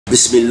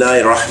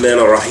Bismillahir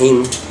Rahmanir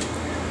Rahim.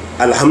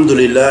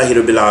 Alhamdulillahi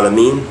Rabbil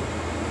Alameen.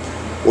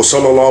 Wa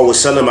sallallahu wa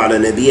sallam ala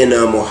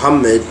nabiyyina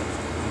Muhammad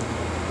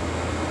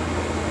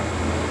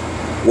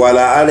wa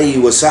ala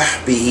alihi wa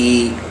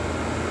sahbihi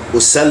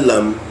wa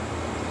sallam.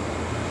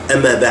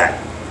 Amma ba'd.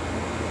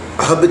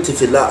 Ahabbati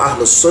fillah, Ahl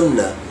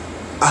Sunnah,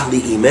 Ahl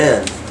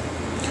Iman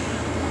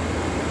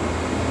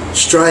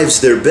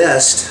strives their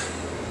best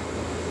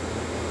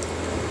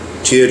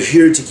to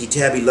adhere to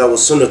Kitabillah wa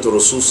Sunnah to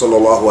Rasul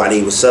sallallahu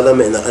alayhi wa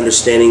sallam and the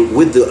understanding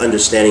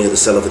of the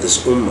Salaf of this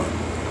ummah.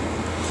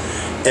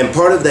 And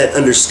part of that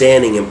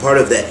understanding and part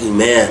of that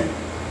Iman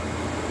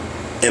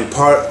and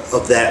part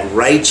of that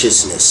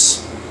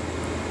righteousness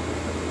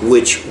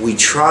which we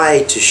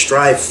try to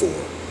strive for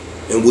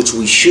and which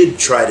we should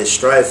try to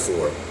strive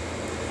for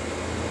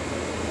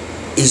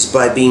is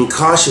by being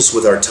cautious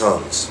with our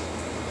tongues.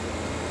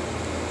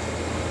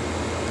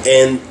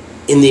 And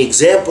in the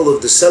example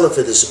of the Salaf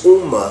of this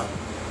ummah,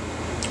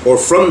 or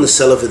from the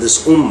Salaf of this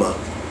ummah,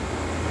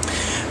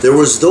 there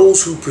was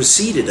those who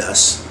preceded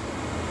us,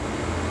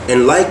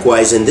 and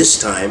likewise in this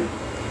time,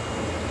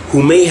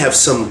 who may have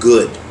some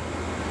good,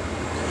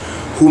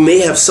 who may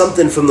have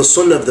something from the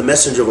Sunnah of the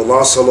Messenger of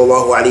Allah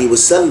sallallahu alaihi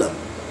wasallam.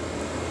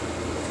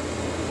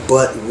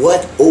 But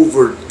what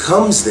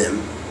overcomes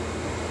them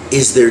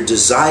is their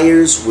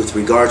desires with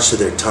regards to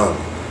their tongue.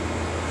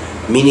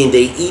 Meaning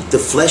they eat the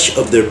flesh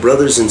of their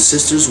brothers and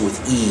sisters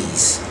with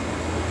ease.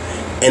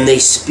 And they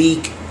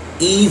speak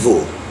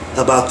evil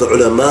about the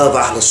ulama of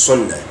Ahl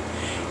Sunnah.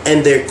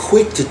 And they're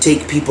quick to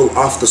take people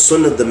off the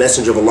Sunnah of the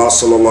Messenger of Allah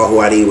sallallahu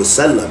alaihi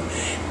wasallam.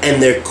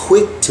 And they're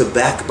quick to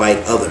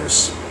backbite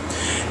others.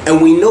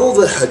 And we know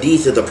the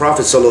Hadeeth of the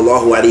Prophet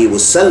sallallahu alaihi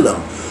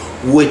wasallam,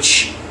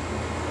 which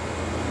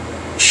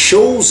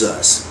shows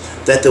us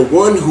that the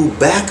one who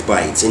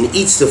backbites and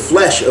eats the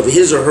flesh of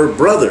his or her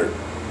brother,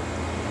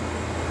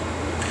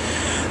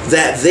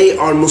 that they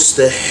are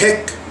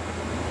mustahiq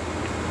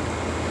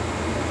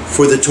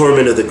for the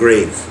torment of the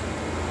grave.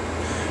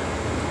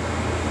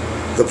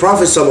 The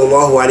Prophet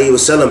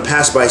ﷺ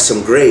passed by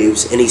some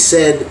graves and he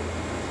said,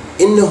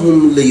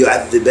 إِنَّهُمْ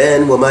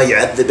لَيُعَذِّبَانِ وَمَا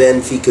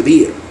يُعَذِّبَانِ فِي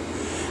كَبِيرٍ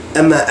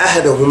أَمَّا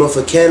أَحَدَهُمَا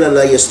فَكَانَ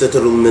لَا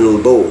يَسْتَتِرُ مِنَ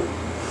الْبَوْلِ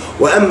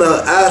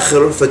وَأَمَّا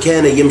آخَرُ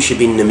فَكَانَ يَمْشِي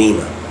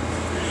بِالنَّمِيمَةِ.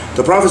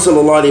 The Prophet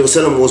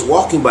ﷺ was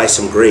walking by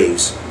some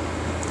graves,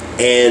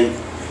 and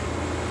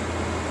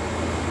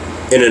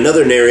in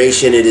another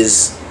narration it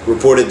is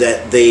reported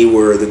that they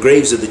were the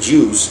graves of the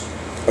Jews,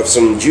 of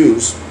some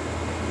Jews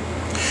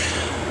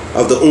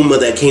of the ummah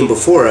that came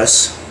before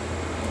us.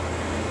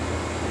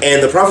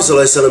 And the Prophet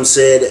ﷺ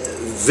said,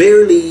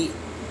 verily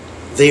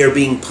they are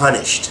being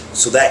punished.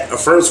 So that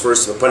affirms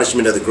first the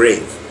punishment of the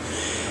grave.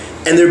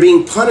 And they're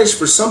being punished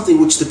for something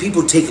which the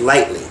people take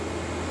lightly.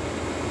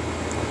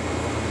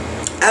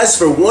 As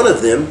for one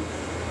of them,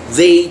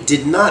 they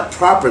did not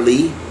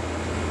properly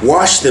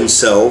wash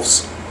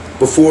themselves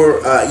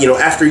before,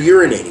 after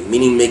urinating,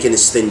 meaning making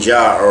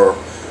istinja or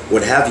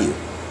what have you.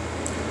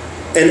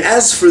 And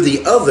as for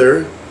the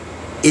other,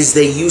 is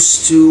they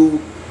used to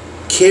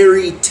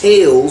carry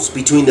tales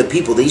between the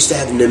people. They used to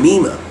have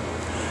namima.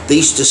 They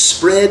used to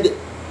spread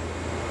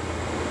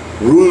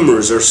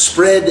rumors or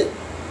spread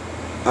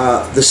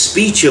the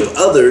speech of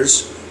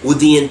others with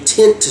the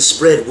intent to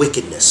spread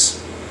wickedness.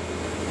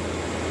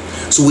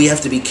 So we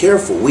have to be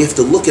careful. We have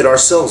to look at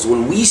ourselves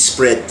when we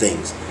spread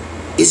things.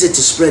 Is it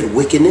to spread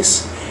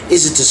wickedness?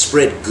 Is it to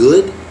spread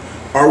good?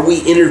 Are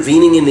we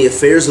intervening in the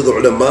affairs of the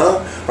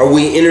ulama? Are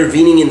we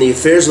intervening in the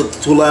affairs of the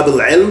tulab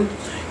al-ilm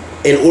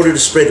in order to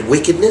spread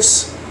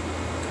wickedness?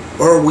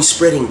 Or are we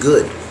spreading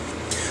good?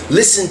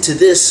 Listen to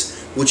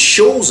this, which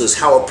shows us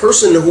how a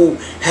person who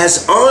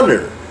has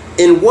honor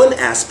in one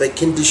aspect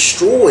can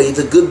destroy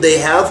the good they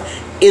have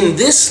in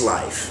this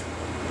life.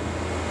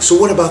 So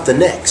what about the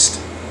next?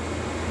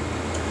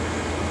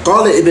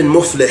 قال ابن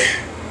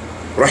مفلح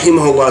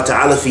رحمه الله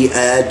تعالى في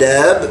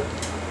آداب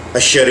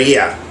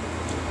الشريعة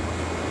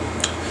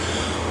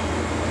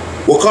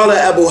وقال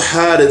أبو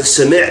حارث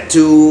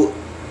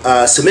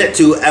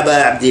سمعت أبا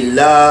عبد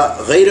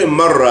الله غير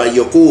مرة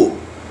يقول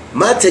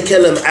ما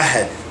تكلم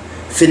أحد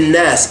في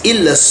الناس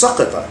إلا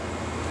سقط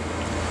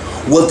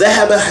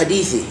وذهب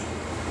حديثه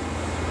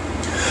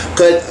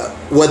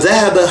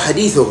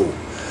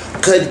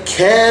قد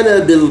كان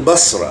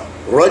بالبصرة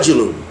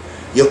رجل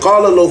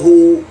يقال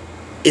له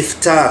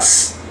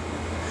إفتاس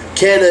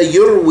كان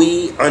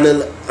يروي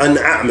عن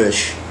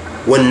أعمش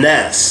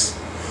والناس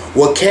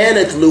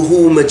وكانت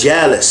له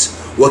مجالس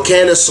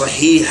وكان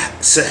صحيح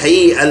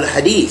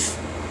الحديث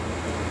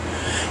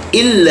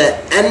إلا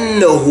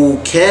أنه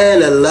كان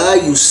لا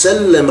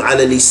يسلم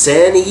على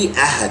لسانه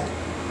أحد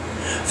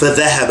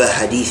فذهب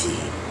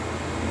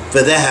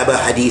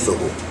حديثه.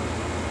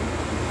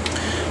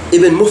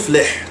 Ibn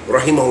Muflih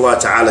rahimahullah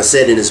ta'ala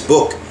said in his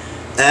book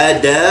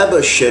Adab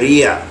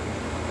al-Sharia,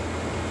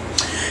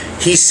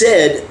 he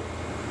said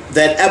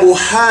that Abu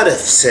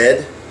Harith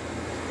said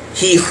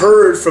he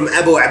heard from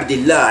Abu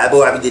Abdullah.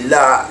 Abu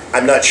Abdullah,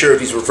 I'm not sure if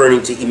he's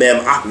referring to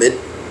Imam Ahmed,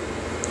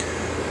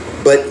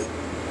 but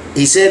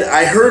he said,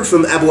 I heard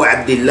from Abu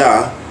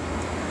Abdullah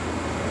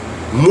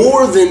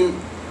more than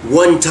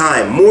one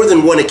time, more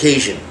than one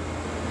occasion,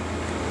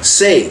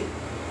 say,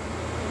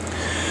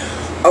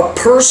 a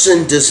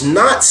person does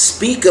not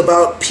speak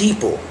about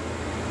people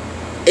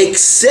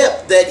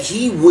except that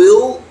he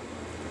will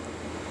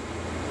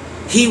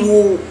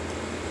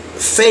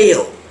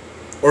fail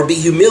or be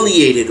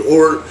humiliated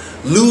or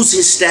lose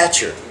his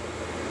stature,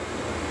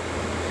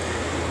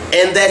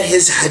 and that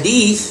his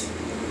hadith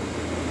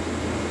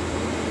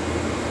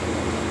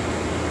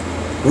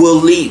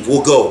will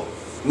go,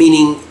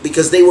 meaning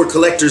because they were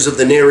collectors of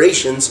the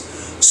narrations,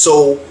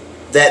 so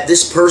that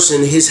this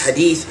person, his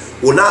hadith,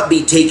 will not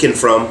be taken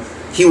from,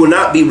 he will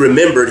not be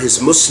remembered, his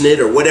musnad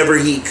or whatever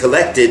he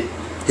collected,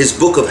 his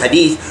book of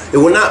hadith, it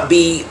will not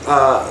be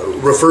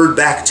referred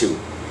back to.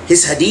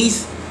 His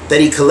hadith that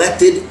he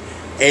collected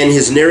and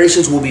his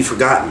narrations will be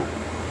forgotten.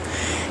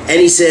 And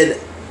he said,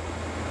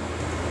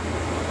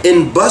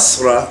 in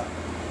Basra,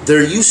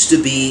 there used to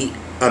be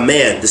a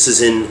man, this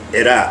is in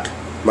Iraq,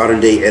 modern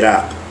day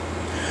Iraq.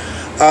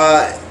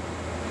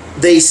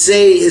 They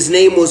say his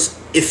name was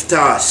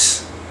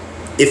Iftas.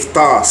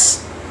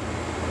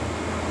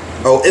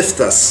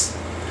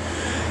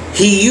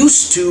 He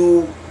used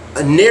to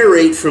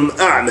narrate from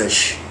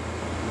A'mash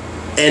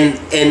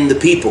and the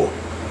people.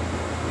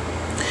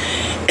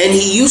 And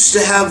he used to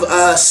have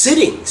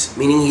sittings,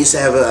 meaning he used to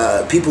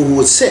have people who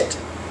would sit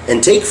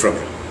and take from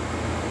him.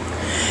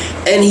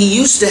 And he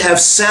used to have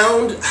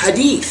sound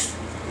hadith,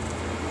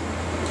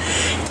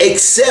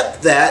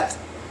 except that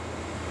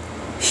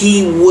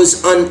he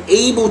was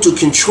unable to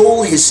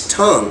control his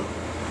tongue.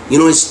 You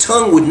know, his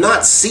tongue would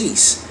not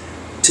cease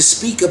to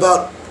speak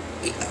about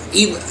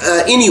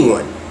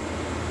anyone.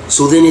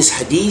 So then his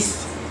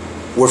hadith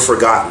were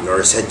forgotten, or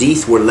his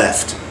hadith were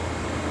left.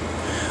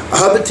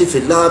 Ahabati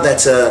fillah,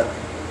 that's a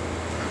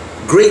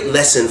great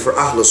lesson for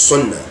Ahl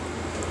Sunnah,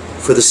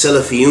 for the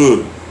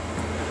Salafiyun,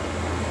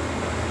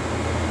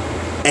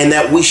 and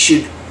that we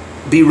should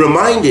be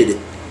reminded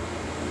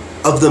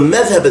of the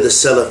madhab of the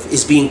Salaf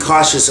is being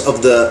cautious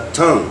of the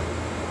tongue.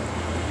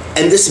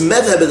 And this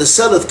madhab of the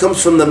Salaf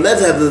comes from the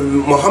madhab of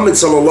Muhammad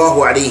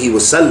sallallahu alayhi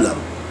wasallam,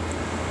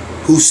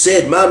 who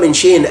said, "Ma min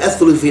shay'in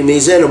athlu fi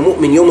mizan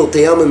al-mu'min yawm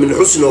al-qiyamah min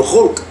husn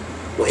al-khulq,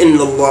 wa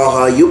inna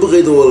Allah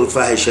yubghidu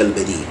al-fahish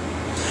al-badi."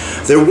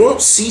 There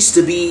won't cease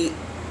to be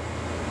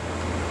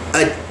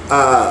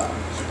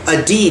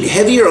a deed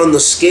heavier on the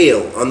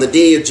scale on the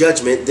day of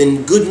judgment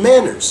than good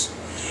manners,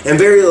 and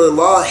verily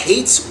Allah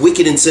hates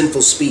wicked and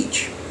sinful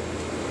speech.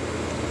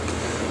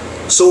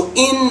 So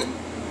in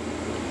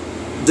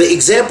the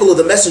example of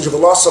the Messenger of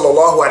Allah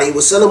sallallahu alaihi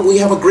wasallam, we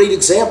have a great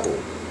example,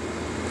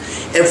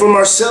 and from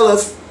our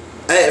Salaf,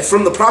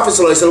 from the Prophet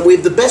sallallahu alaihi wasallam, we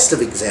have the best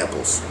of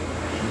examples,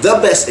 the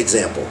best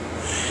example,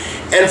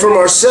 and from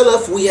our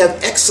Salaf we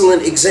have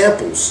excellent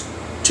examples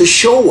to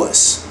show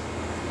us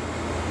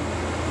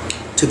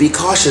to be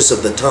cautious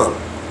of the tongue,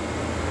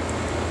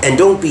 and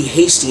don't be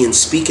hasty in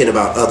speaking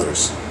about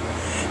others,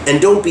 and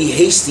don't be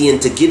hasty in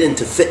to get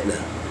into fitna,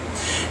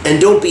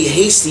 and don't be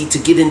hasty to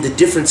get into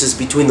differences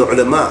between the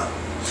ulama,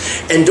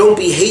 and don't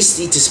be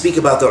hasty to speak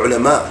about the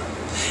ulama,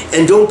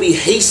 and don't be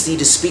hasty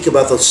to speak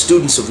about the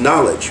students of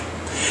knowledge,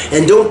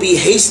 and don't be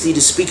hasty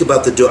to speak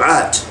about the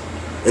du'at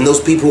and those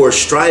people who are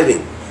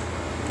striving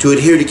to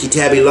adhere to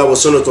Kitab Allah wa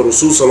Sunnah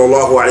Rasul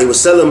sallallahu alayhi wa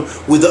sallam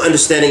with the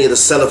understanding of the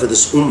Salaf of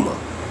this ummah.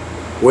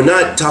 We're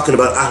not talking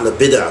about Ahl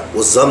Bid'ah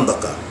wa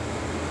Zandaqa.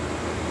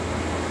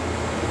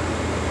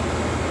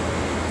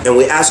 And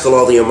we ask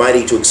Allah the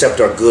Almighty to accept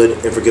our good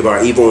and forgive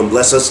our evil, and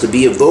bless us to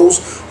be of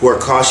those who are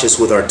cautious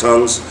with our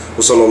tongues.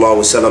 Wa sallallahu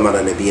wa sallam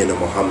ala nabiyyina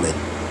Muhammad.